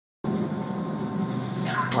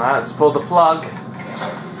Alright, let's pull the plug.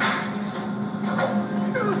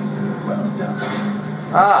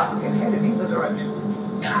 Ah!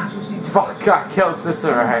 Fuck, I killed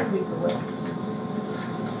Cicero.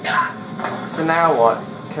 So now what?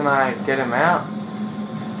 Can I get him out?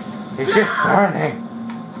 He's just burning.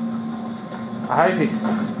 I hope he's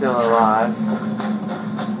still alive.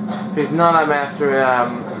 If he's not, I may have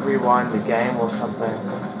to rewind the game or something.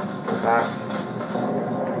 Go back.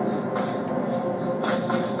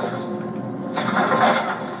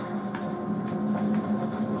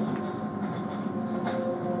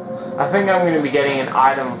 I think I'm going to be getting an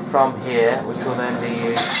item from here, which will then be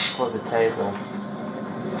used for the table.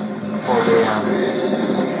 For the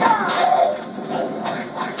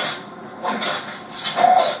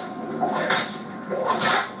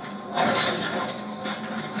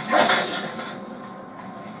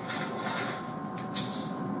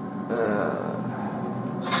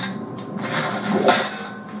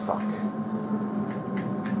fuck.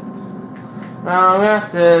 No, I'm gonna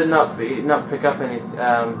have to not pick up anything.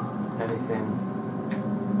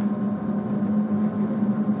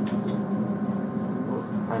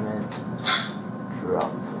 I meant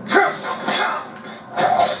drop.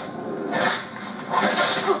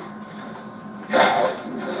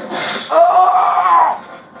 Oh!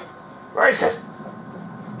 Racist!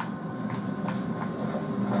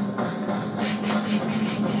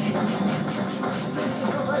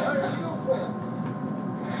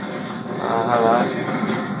 Hello.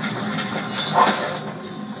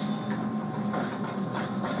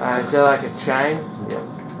 Is there like a chain? Yep.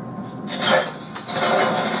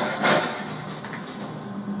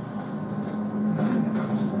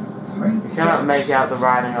 You cannot make out the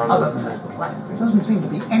writing on Other this. than that plaque, there doesn't seem to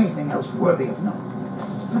be anything else worthy of note.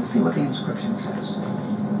 Let's see what the inscription says.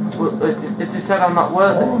 Well, it just said I'm not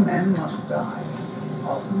worthy. All men must die,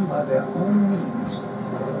 often by their own means.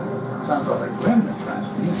 Sounds rather grim, if you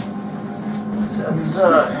ask me.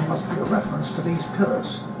 There must be a reference to these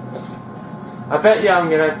pillars. I bet you I'm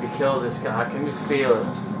gonna have to kill this guy. I can just feel it.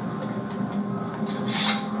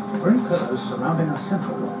 3 pillars surrounding a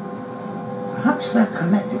central one. Perhaps they're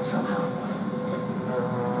connected somehow.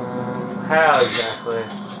 How exactly?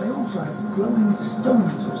 They also have glowing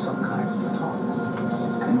stones of some kind at the top.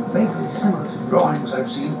 And vaguely similar to drawings I've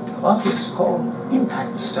seen of objects called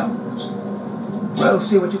impact stones. Well,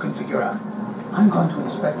 see what you can figure out. I'm going to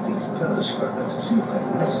inspect these pillars further to see if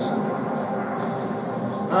I've missed something.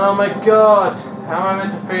 Oh my god! How am I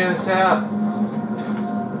meant to figure this out?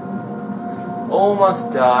 All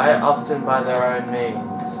must die, often by their own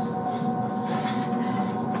means.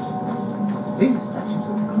 These statues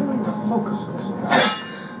are clearly the focus of this attack.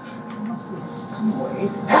 They must be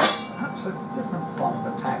swayed. Perhaps a different form of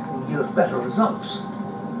attack will yield better results.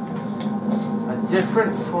 A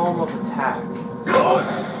different form of attack. Good!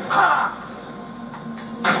 Ha!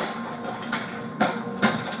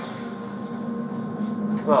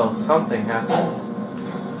 Well, something happened.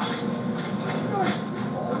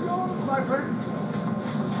 My friend.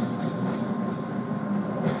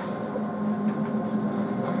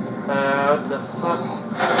 What the fuck?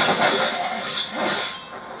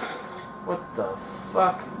 What the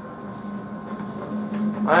fuck?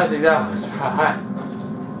 I don't think that was right.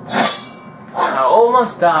 Now, all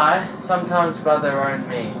must die, sometimes by their own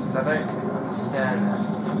means. I don't understand that.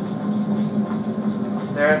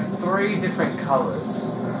 There are 3 different colours.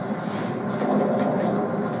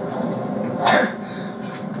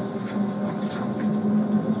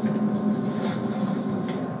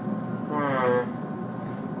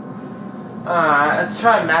 Alright, let's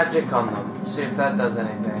try magic on them. See if that does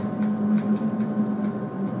anything.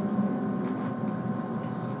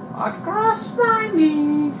 Across my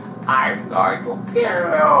knee, I'm going to kill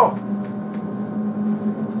you.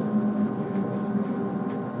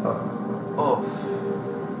 Oof.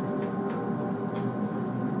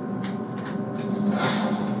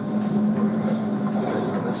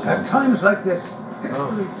 At times like this,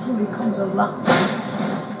 history truly comes alive.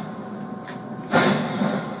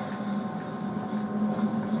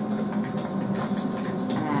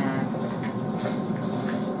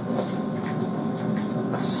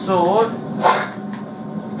 Sword.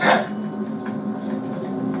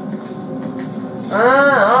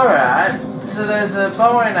 Alright. So there's a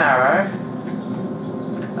bow and arrow,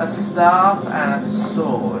 a staff, and a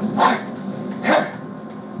sword.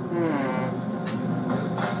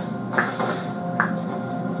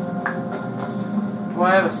 Do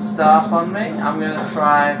I have a staff on me? I'm gonna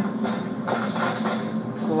try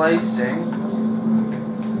placing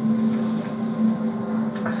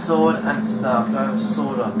a sword and a staff. Do I have a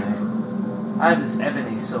sword on me? I have this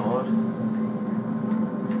ebony sword.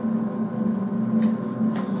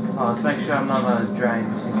 Well, let's make sure I'm not on a drain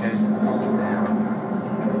just in case it falls down.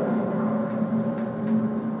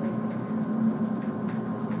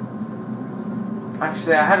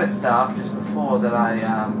 Actually, I had a staff just before that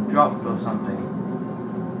I dropped or something.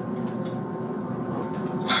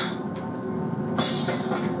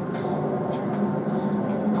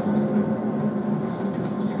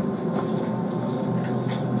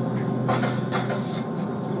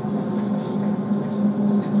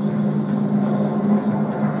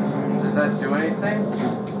 Did that do anything?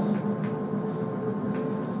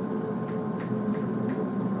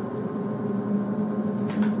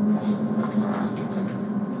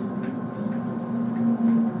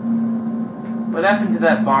 What happened to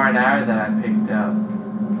that bar and arrow that I picked up?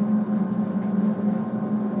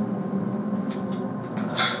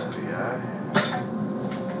 There we go.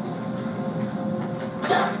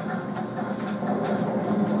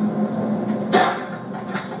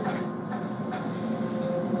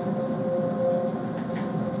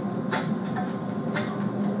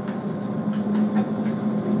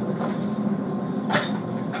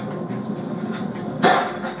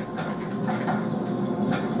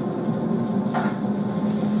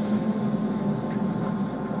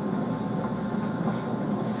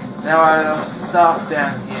 Now I have stuff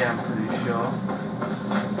down here, I'm pretty sure,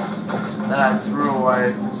 that I threw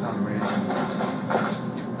away for some reason.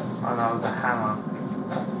 Oh no, it was a hammer.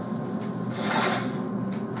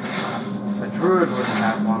 A druid wouldn't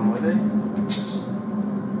have one, would he?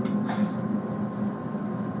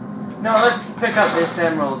 No, let's pick up this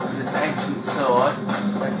emerald, this ancient sword,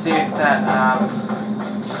 and see if that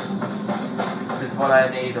is what I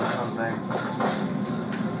need or something.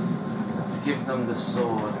 Let's give them the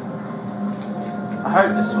sword. I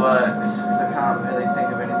hope this works, because I can't really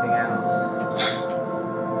think of anything else.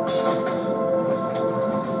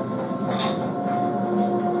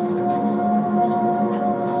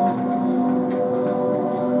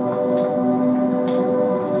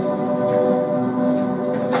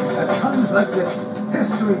 At times like this,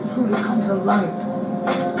 history truly comes alive.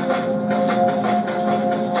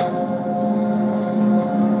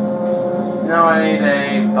 Now I need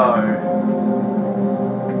a bow.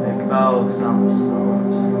 Bow of some sort.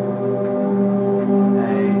 A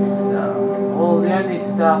stuff. Well, the only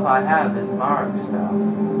stuff I have is mark stuff.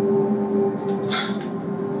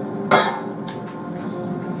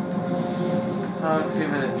 So let's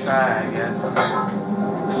give it a try, I guess.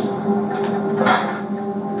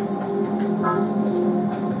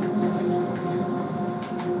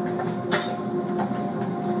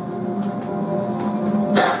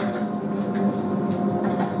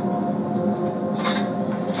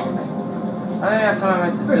 I think that's what I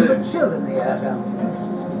meant to Pretty do. good chill in the air down here.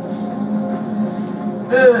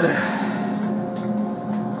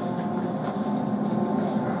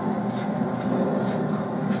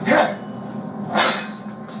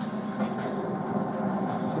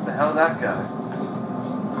 What the hell did that go?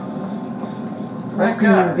 Walking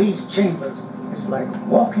in these chambers is like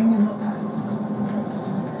walking in the past.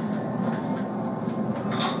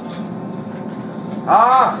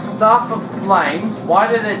 Ah, Staff of Flames. Why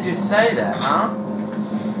did it just say that, huh?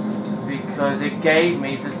 Because it gave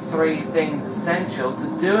me the 3 things essential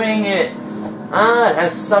to doing it. Ah, it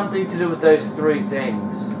has something to do with those 3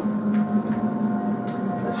 things.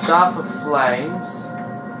 The Staff of Flames.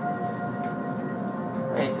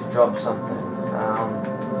 I need to drop something.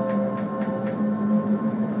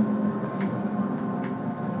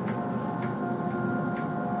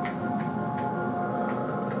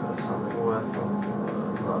 Something worth a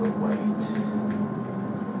lot of weight.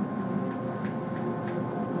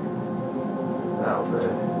 That'll do.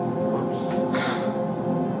 Whoops.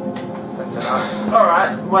 That's enough.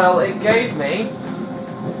 Alright, well, it gave me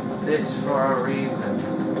this for a reason.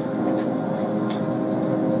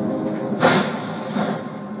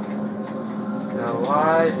 Now,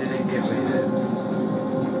 why did it give me this?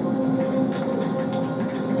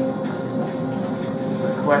 It's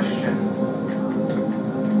the question.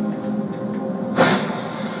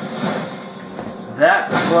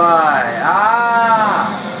 That's why. Ah!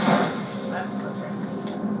 That's the thing.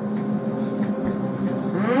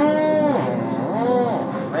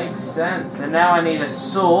 Makes sense. And now I need a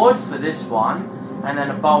sword for this one, and then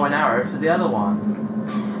a bow and arrow for the other one.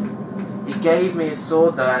 He gave me a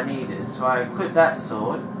sword that I needed, so I equip that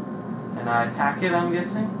sword, and I attack it, I'm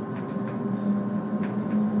guessing?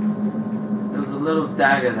 There was a little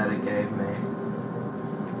dagger that it gave me.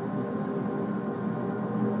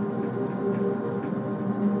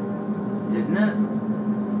 Didn't it?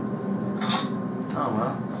 Oh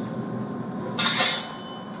well.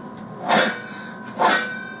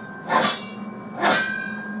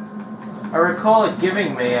 I recall it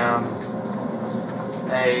giving me a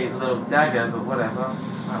little dagger, but whatever,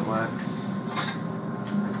 that works.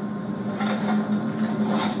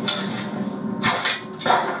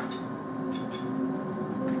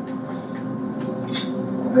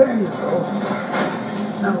 There you go.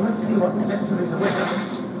 Now let's see what mysteries await us.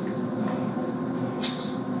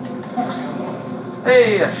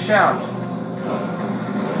 Hey, a shout.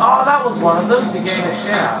 Oh, that was one of them, to gain a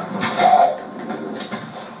shout.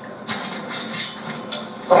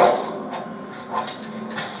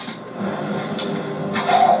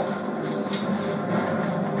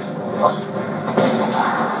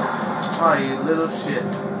 Oh, you little shit.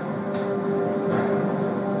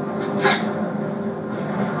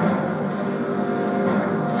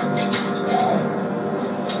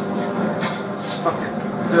 Fuck it.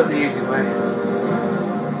 Let's do it the easy way.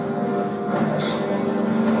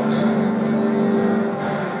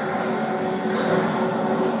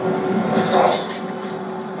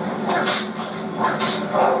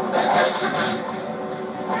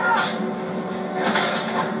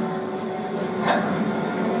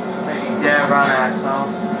 Dare run, asshole.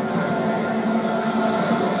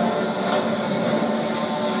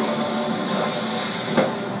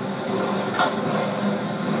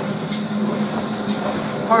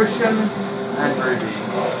 Potion and ruby.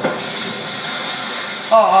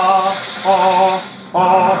 Oh.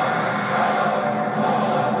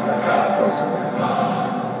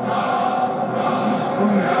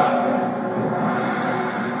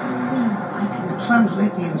 I can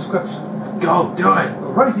translate the inscription. Go, do it. The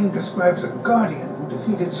writing describes a guardian who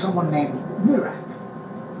defeated someone named Mirak.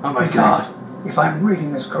 Oh my god. If I'm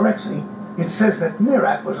reading this correctly, it says that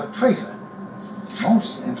Mirak was a traitor.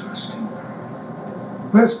 Most interesting.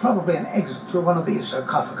 There's probably an exit through one of these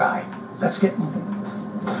sarcophagi. Let's get moving.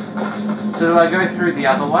 So do I go through the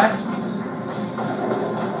other way?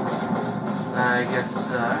 I guess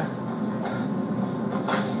so.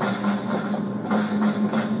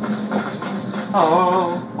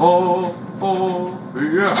 Oh,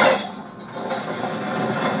 yeah.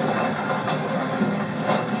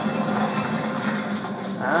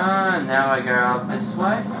 Now I go up this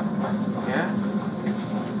way. Yeah.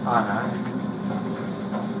 Oh no.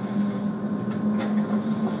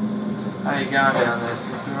 How are you going down there,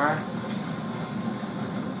 Cicero?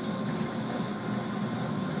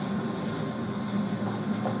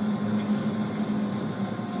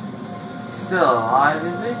 Still alive,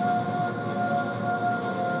 is he?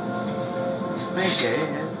 I think he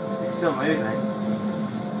is. He's still moving.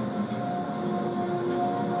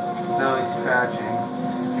 Though he's crouching.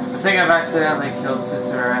 I think I've accidentally killed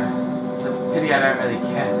Cicero. It's a pity I don't really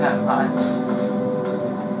care that much.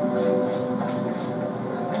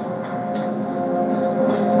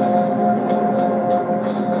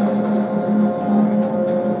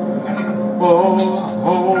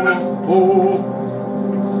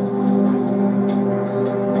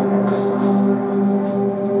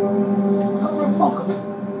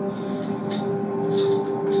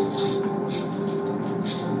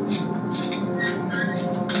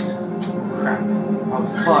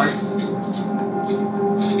 Close.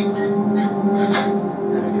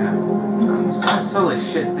 There we go. Totally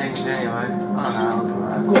shit things anyway. I don't know, I'll do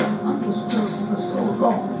that. Good. Understood for so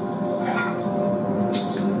long.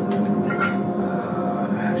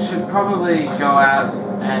 I should probably go out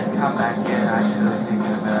and come back in, actually,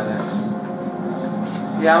 thinking about it.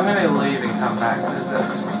 Yeah, I'm gonna leave and come back, because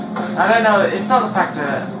I don't know, it's not the fact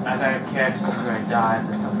that I don't care if Cicero dies,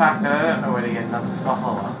 it's the fact that I don't know where to get another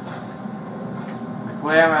follower.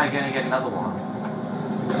 Where am I going to get another one?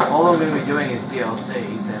 All I'm going to be doing is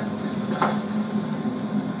DLCs, and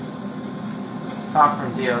apart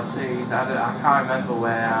from DLCs, I can't remember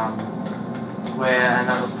where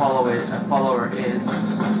another follower is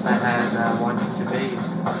that has wanted to be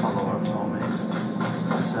a follower for me.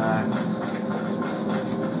 So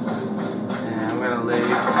yeah, I'm going to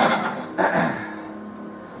leave.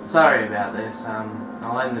 Sorry about this.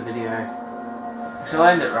 I'll end the video. I'll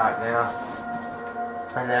end it right now.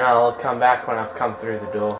 And then I'll come back when I've come through the door.